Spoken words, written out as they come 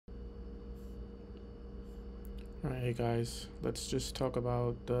Alright, hey guys, let's just talk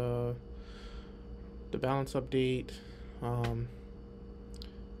about the balance update. Um,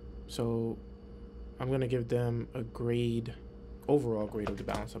 so I'm gonna give them a grade, overall grade of the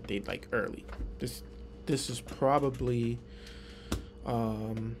balance update, like early. This is probably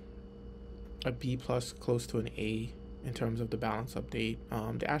um, a B plus, close to an A in terms of the balance update.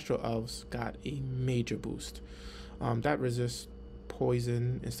 The Astro Elves got a major boost. That resists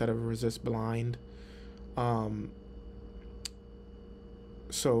poison instead of resist blind. Um,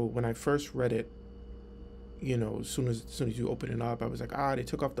 so when I first read it, as soon as you open it up, I was like, they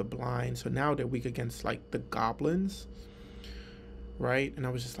took off the blind, so now they're weak against like the goblins, right? And I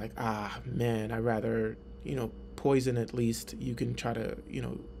was just like, man, I rather, poison. At least you can try to,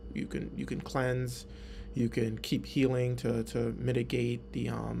 you can cleanse, you can keep healing to mitigate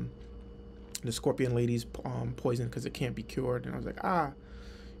the scorpion lady's poison because it can't be cured. And I was like,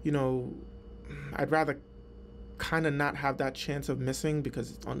 you know, I'd rather kind of not have that chance of missing,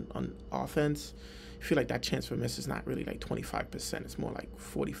 because on offense, I feel like that chance for miss is not really like 25%. It's more like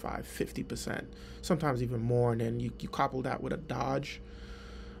 45, 50%, sometimes even more. And then you couple that with a dodge.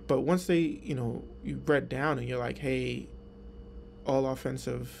 But once they, you read down and you're like, hey, all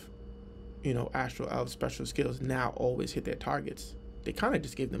offensive, Astro Elf special skills now always hit their targets. They kind of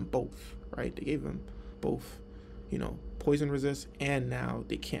just gave them both, right? They gave them both, poison resist, and now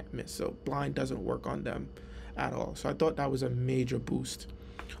they can't miss. So blind doesn't work on them at all. So I thought that was a major boost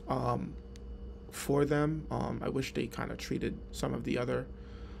for them. I wish they kind of treated some of the other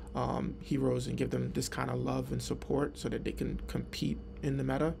heroes and give them this kind of love and support so that they can compete in the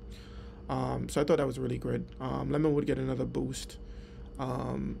meta. So I thought that was really good. Lemon would get another boost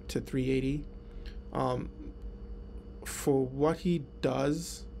to 380 for what he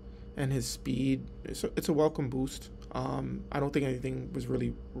does and his speed. It's a welcome boost. I don't think anything was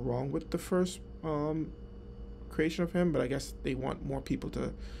really wrong with the first creation of him, but I guess they want more people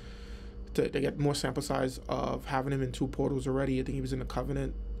to get more sample size of having him in 2 portals already. I think he was in the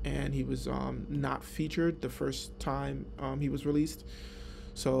Covenant, and he was not featured the first time he was released.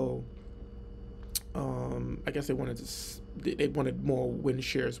 So I guess they wanted more win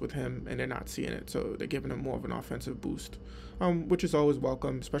shares with him, and they're not seeing it, so they're giving him more of an offensive boost, which is always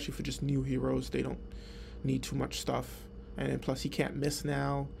welcome, especially for just new heroes. They don't need too much stuff, and plus he can't miss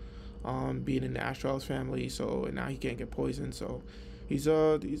now, being in the Astro Elves family. So, and now he can't get poisoned. So he's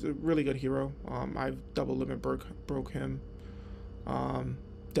a really good hero. I've double limit broke him.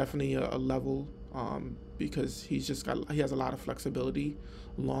 Definitely a level, because he has a lot of flexibility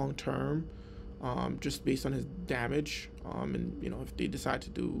long term, just based on his damage. And if they decide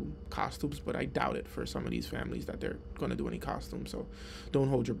to do costumes, but I doubt it for some of these families that they're going to do any costumes. So don't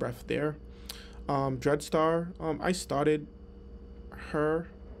hold your breath there. Dreadstar, I started her.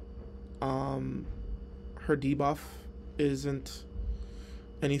 Her debuff isn't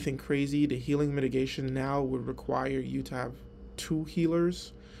anything crazy. The healing mitigation now would require you to have 2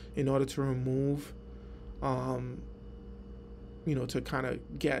 healers in order to remove, to kind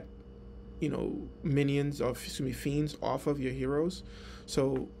of get, minions, of fiends off of your heroes.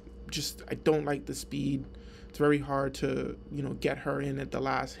 So just, I don't like the speed. It's very hard to, get her in at the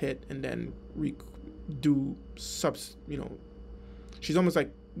last hit and then do subs, she's almost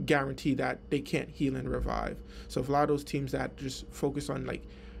like guaranteed that they can't heal and revive. So if a lot of those teams that just focus on like,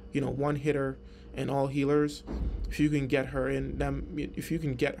 one hitter and all healers, if you can get her in them, if you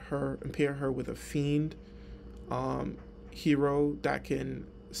can get her and pair her with a fiend hero that can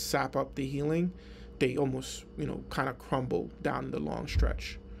sap up the healing, they almost, kind of crumble down the long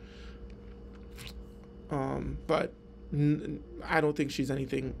stretch. But I don't think she's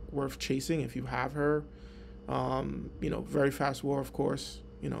anything worth chasing if you have her. Very fast war, of course.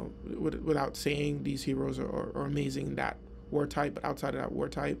 Without saying, these heroes are amazing in that war type, but outside of that war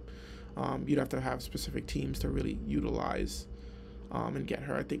type, you'd have to have specific teams to really utilize and get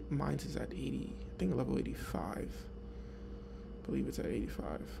her. I think mine's is at 80. I think level 85. I believe it's at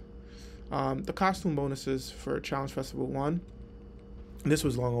 85. The costume bonuses for Challenge Festival 1. This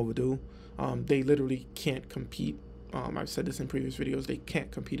was long overdue. They literally can't compete. I've said this in previous videos. They can't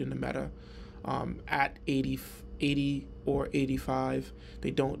compete in the meta. At 80 or 85,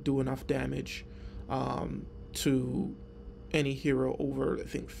 they don't do enough damage to any hero over, I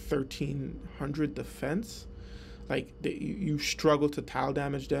think, 1300 defense. Like, you struggle to tile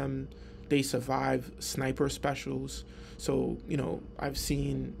damage them. They survive sniper specials. So, I've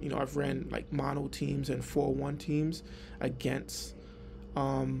seen, I've ran like mono teams and 4-1 teams against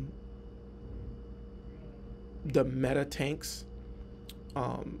the meta tanks,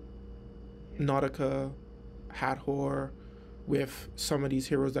 Nautica, Hathor, with some of these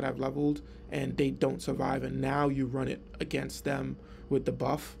heroes that I've leveled and they don't survive, and now you run it against them with the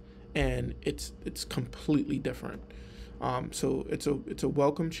buff, and it's completely different. So it's a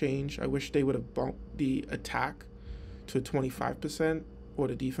welcome change. I wish they would have bumped the attack to 25% or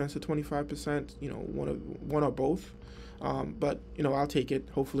the defense to 25%. You know, one or both. But you know, I'll take it.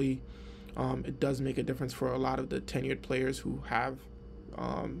 Hopefully, it does make a difference for a lot of the tenured players who have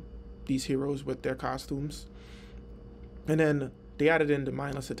these heroes with their costumes. And then they added in the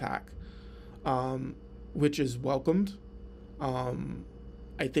mindless attack, which is welcomed.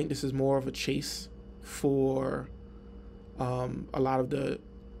 I think this is more of a chase for a lot of the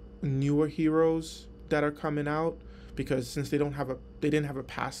newer heroes that are coming out, because since they didn't have a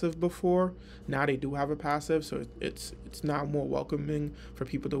passive before, now they do have a passive, so it's now more welcoming for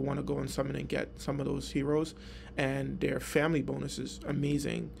people to want to go and summon and get some of those heroes, and their family bonus is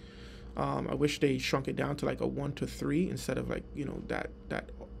amazing. I wish they shrunk it down to like a 1 to 3 instead of like, you know, that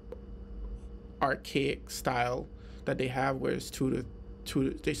archaic style that they have, where it's 2 to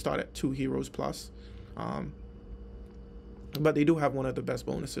they start at 2 heroes plus. But they do have one of the best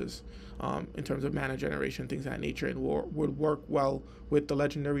bonuses in terms of mana generation, things of that nature, and would work well with the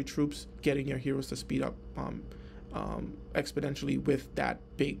legendary troops, getting your heroes to speed up exponentially with that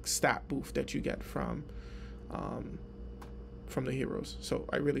big stat boost that you get from the heroes. So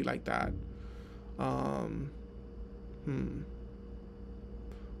I really like that.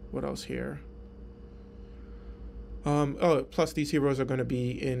 What else here? Oh, plus these heroes are going to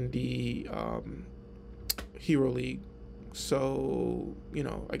be in the Hero League. So, you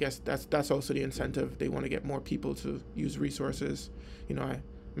know, I guess that's also the incentive. They want to get more people to use resources. You know, I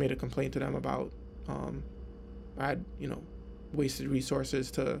made a complaint to them about I had, you know, wasted resources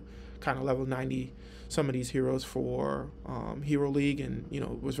to kind of level 90 some of these heroes for Hero League, and, you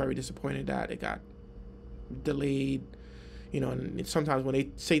know, was very disappointed that it got delayed. You know, and sometimes when they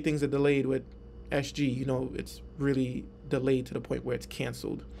say things are delayed with SG, you know, it's really delayed to the point where it's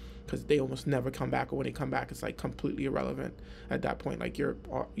canceled, because they almost never come back, or when they come back, it's like completely irrelevant at that point. Like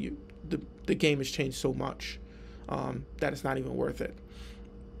the game has changed so much that it's not even worth it.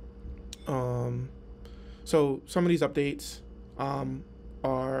 So some of these updates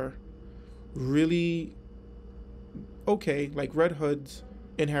are really okay. Like Red Hood's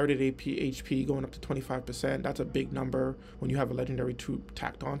inherited HP going up to 25%. That's a big number when you have a legendary troop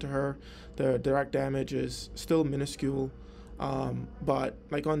tacked onto her. The direct damage is still minuscule, but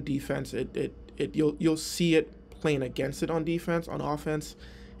like on defense, you'll see it playing against it on defense. On offense,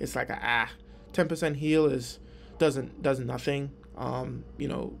 it's like 10% heal does nothing. You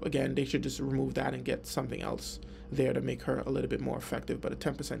know, again, they should just remove that and get something else there to make her a little bit more effective. But a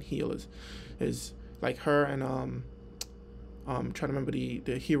 10% heal is like her, and trying to remember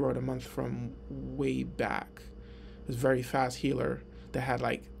the hero of the month from way back. It was a very fast healer that had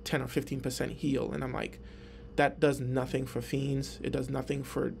like 10 or 15% heal, and I'm like, that does nothing for fiends. It does nothing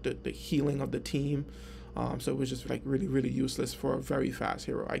for the healing of the team. So it was just like really, really useless for a very fast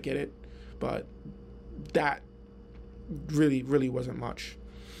hero. I get it, but that really, really wasn't much.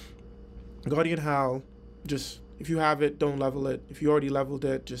 Guardian Howl, just if you have it, don't level it. If you already leveled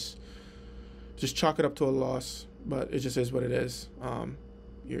it, just chalk it up to a loss. But it just is what it is.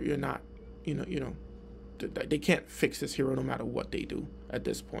 You're not, you know, they can't fix this hero no matter what they do at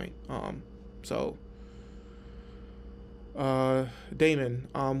this point. So Damon,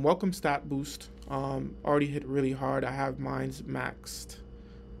 welcome stat boost. Already hit really hard. I have mine's maxed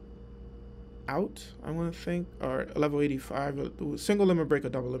out, I want to think, or level 85, single limit break or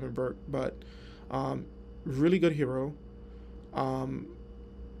double limit break, but really good hero.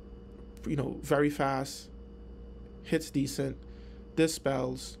 You know, very fast, hits decent,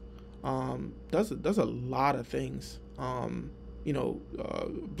 dispels, does a lot of things. You know,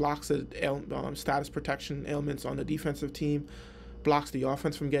 blocks the status protection ailments on the defensive team, blocks the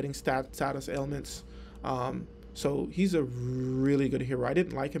offense from getting status ailments. So he's a really good hero. I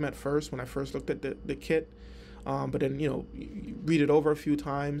didn't like him at first when I first looked at the kit, but then, you know, you read it over a few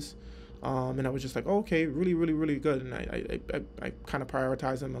times, and I was just like, oh, okay, really, really, really good. And I kind of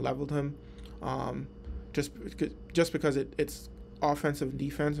prioritized him and leveled him, just because it's offensive and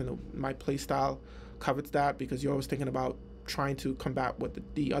defense, and my play style covets that, because you're always thinking about trying to combat what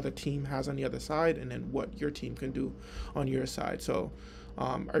the other team has on the other side, and then what your team can do on your side. So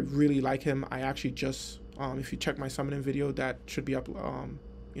I really like him. I actually just if you check my summoning video, that should be up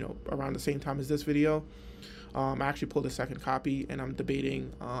you know, around the same time as this video. I actually pulled a second copy, and I'm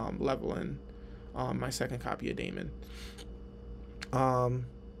debating leveling my second copy of Damon.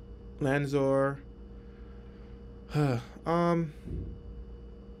 Lanzor, I'm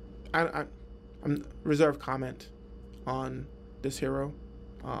reserve comment on this hero.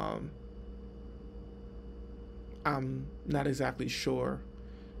 Um, I'm not exactly sure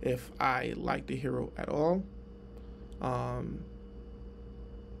if I like the hero at all. Um,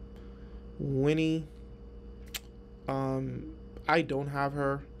 Winnie, I don't have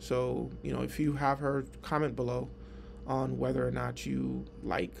her, so if you have her, comment below on whether or not you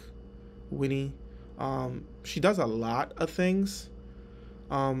like Winnie. She does a lot of things,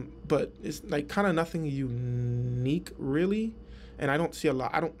 but it's like kind of nothing unique really, and I don't see a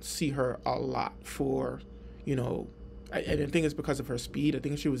lot. I don't see her a lot for, you know, I think it's because of her speed. I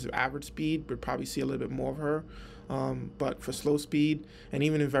think if she was average speed, we'd probably see a little bit more of her. But for slow speed and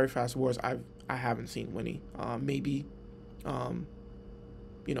even in very fast wars, I haven't seen Winnie. Maybe, um,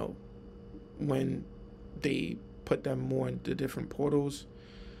 you know, when they put them more into different portals,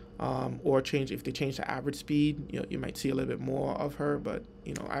 or change if they change to average speed, you might see a little bit more of her. But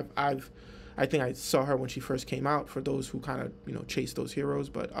I think I saw her when she first came out. For those who kind of chase those heroes,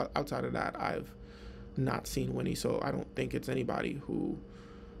 but outside of that, I've not seen Winnie. So I don't think it's anybody who.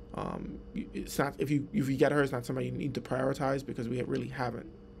 It's not if you get her, it's not somebody you need to prioritize because we really haven't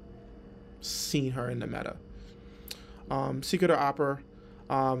seen her in the meta. Secret or Opera,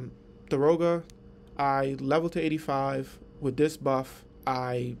 Daroga, I leveled to 85 with this buff.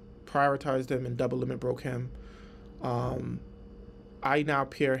 I prioritized him and double limit broke him. I now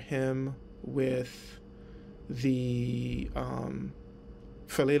pair him with the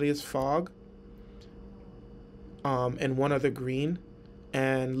Philalia's Fog and one other green,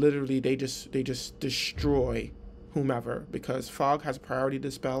 and literally they just destroy whomever, because Fog has priority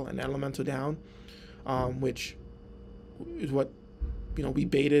dispel and elemental down, which is what we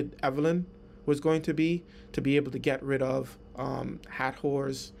baited Evelyn was going to be able to get rid of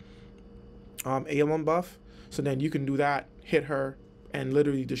Hathor's Aeon buff. So then you can do that, hit her, and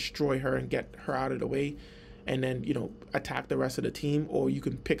literally destroy her and get her out of the way, and then attack the rest of the team. Or you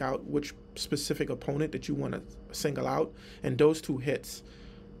can pick out which specific opponent that you want to single out, and those two hits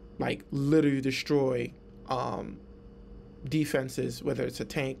like literally destroy defenses, whether it's a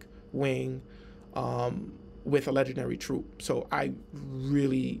tank, wing, with a legendary troop. So I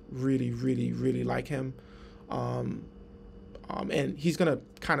really like him. And he's gonna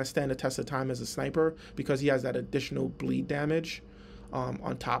kind of stand the test of time as a sniper because he has that additional bleed damage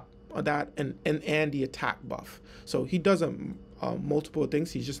on top of that, and the attack buff. So he does multiple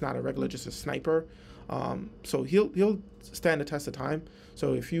things. He's just not a regular, just a sniper. So he'll stand the test of time.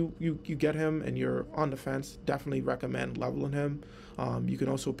 So if you get him and you're on the fence, definitely recommend leveling him. You can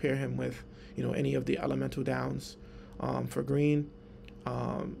also pair him with any of the elemental downs for green.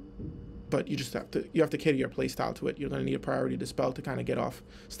 But you have to cater your play style to it. You're going to need a priority dispel to kind of get off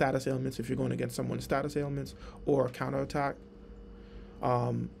status ailments if you're going against someone's status ailments or counterattack.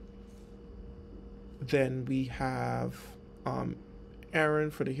 Then we have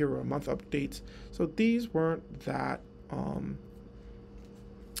Aaron for the Hero of the Month updates. So these weren't that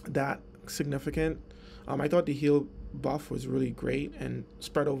significant. I thought the heal buff was really great and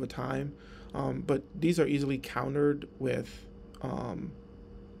spread over time, but these are easily countered with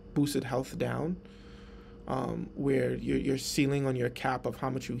boosted health down, where your ceiling on your cap of how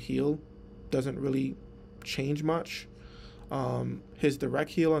much you heal doesn't really change much. His direct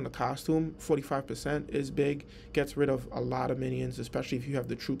heal on the costume, 45%, is big. Gets rid of a lot of minions, especially if you have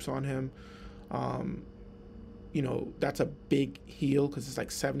the troops on him. That's a big heal because it's like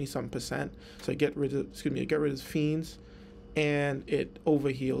 70-something%. So get rid of his fiends, and it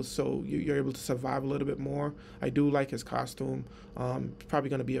overheals, so you're able to survive a little bit more. I do like his costume. Probably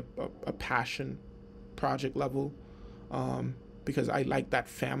going to be a passion project level, because I like that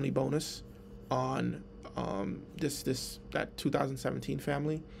family bonus on that 2017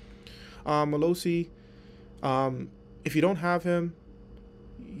 family. Melosi, if you don't have him,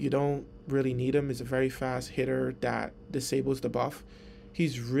 you don't really need him. He's a very fast hitter that disables the buff.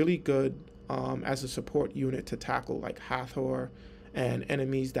 He's really good as a support unit to tackle like Hathor and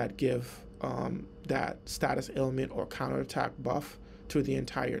enemies that give that status ailment or counterattack buff to the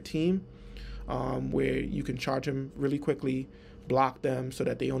entire team, where you can charge him really quickly, block them so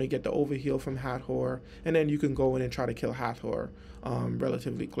that they only get the overheal from Hathor, and then you can go in and try to kill Hathor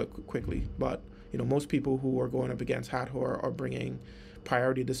relatively quickly. But most people who are going up against Hathor are bringing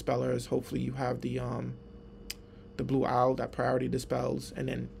priority dispellers. Hopefully you have the blue owl that priority dispels and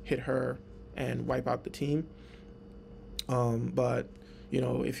then hit her and wipe out the team. But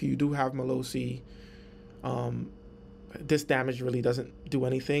if you do have Melosi, this damage really doesn't do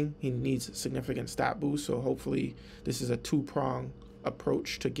anything. He needs significant stat boost, so hopefully this is a two-prong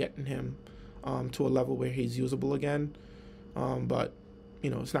approach to getting him to a level where he's usable again. But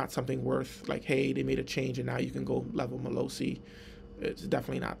it's not something worth like, hey, they made a change and now you can go level Melosi. It's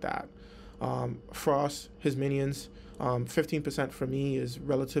definitely not that. Frost, his minions, 15% for me is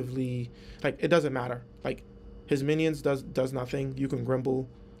relatively, like, it doesn't matter. Like, his minions does nothing. You can Grimble,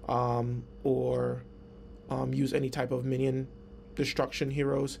 or use any type of minion destruction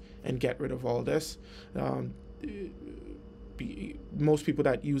heroes and get rid of all this. Most people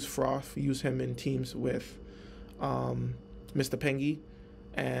that use Frost use him in teams with Mr. Pengy,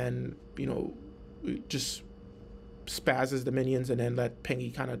 and just spazzes the minions and then let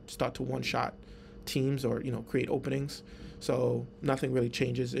Pengy kind of start to one-shot teams or create openings. So nothing really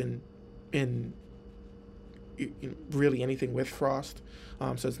changes in really anything with Frost.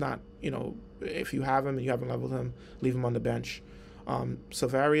 So it's not, if you have him and you haven't leveled him, leave him on the bench.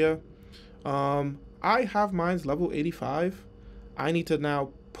 Savaria, I have mine's level 85. I need to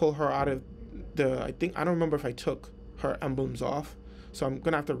now pull her out of I don't remember if I took her emblems off, so I'm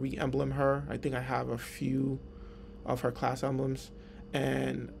gonna have to re-emblem her. I think I have a few of her class emblems,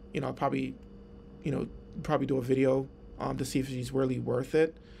 and I'll probably do a video to see if she's really worth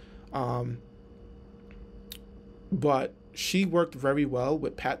it. But she worked very well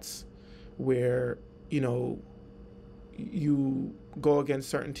with pets, where you go against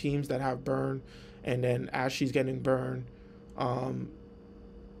certain teams that have burn, and then as she's getting burn,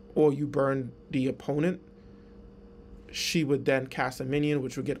 or you burn the opponent, she would then cast a minion,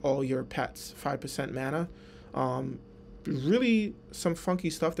 which would get all your pets 5% mana. Really some funky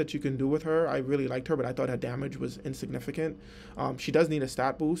stuff that you can do with her. I really liked her, but I thought her damage was insignificant. She does need a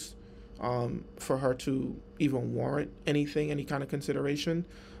stat boost for her to even warrant any kind of consideration.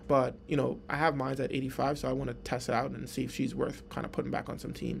 But, I have mine at 85, so I want to test it out and see if she's worth kind of putting back on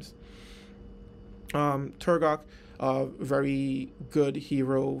some teams. Turgok, very good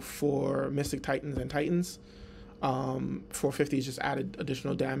hero for Mystic Titans and Titans. 450 is just added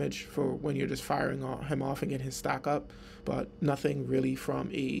additional damage for when you're just firing him off and getting his stack up, but nothing really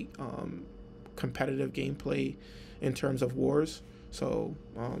from a competitive gameplay in terms of wars. So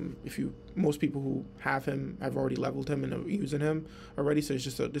most people who have him have already leveled him and are using him already, so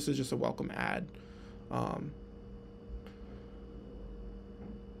this is just a welcome add.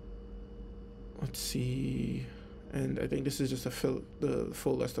 Let's see, and I think this is just the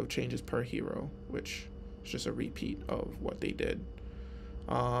full list of changes per hero, which is just a repeat of what they did.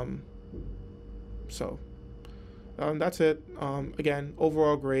 That's it. Again,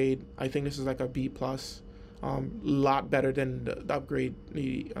 overall grade, I think this is like a B+. Lot better than the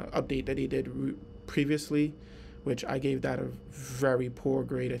update that they did previously, which I gave that a very poor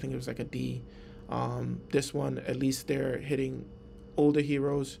grade. I think it was like a D. This one, at least they're hitting older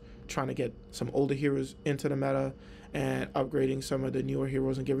heroes, trying to get some older heroes into the meta, and upgrading some of the newer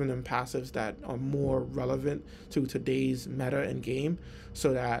heroes and giving them passives that are more relevant to today's meta and game,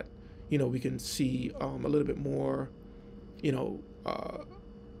 so that we can see a little bit more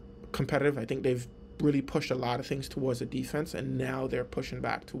competitive. I think they've really pushed a lot of things towards the defense, and now they're pushing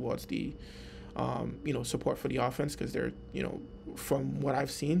back towards the support for the offense, because they're from what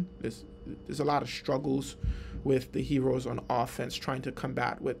I've seen, there's a lot of struggles with the heroes on offense trying to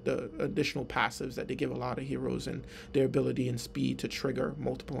combat with the additional passives that they give a lot of heroes and their ability and speed to trigger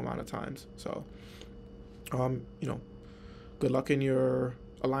multiple amount of times. So good luck in your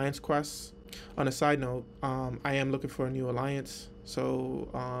alliance quests. On a side note, I am looking for a new alliance, so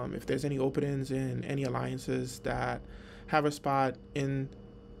if there's any openings in any alliances that have a spot in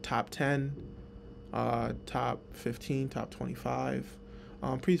top 10, top 15, top 25,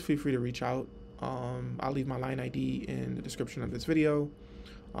 please feel free to reach out. I'll leave my line ID in the description of this video.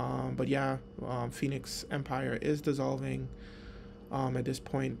 But yeah, Phoenix Empire is dissolving. At this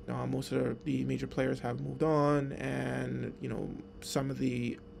point, most of the major players have moved on, and some of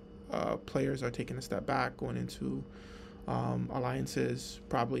the players are taking a step back, going into alliances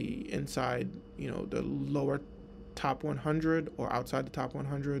probably inside the lower top 100 or outside the top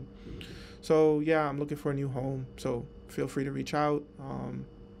 100. So yeah, I'm looking for a new home, so feel free to reach out.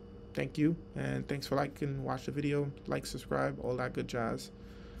 Thank you, and thanks for liking, watch the video, like, subscribe, all that good jazz.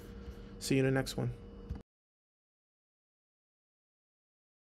 See you in the next one.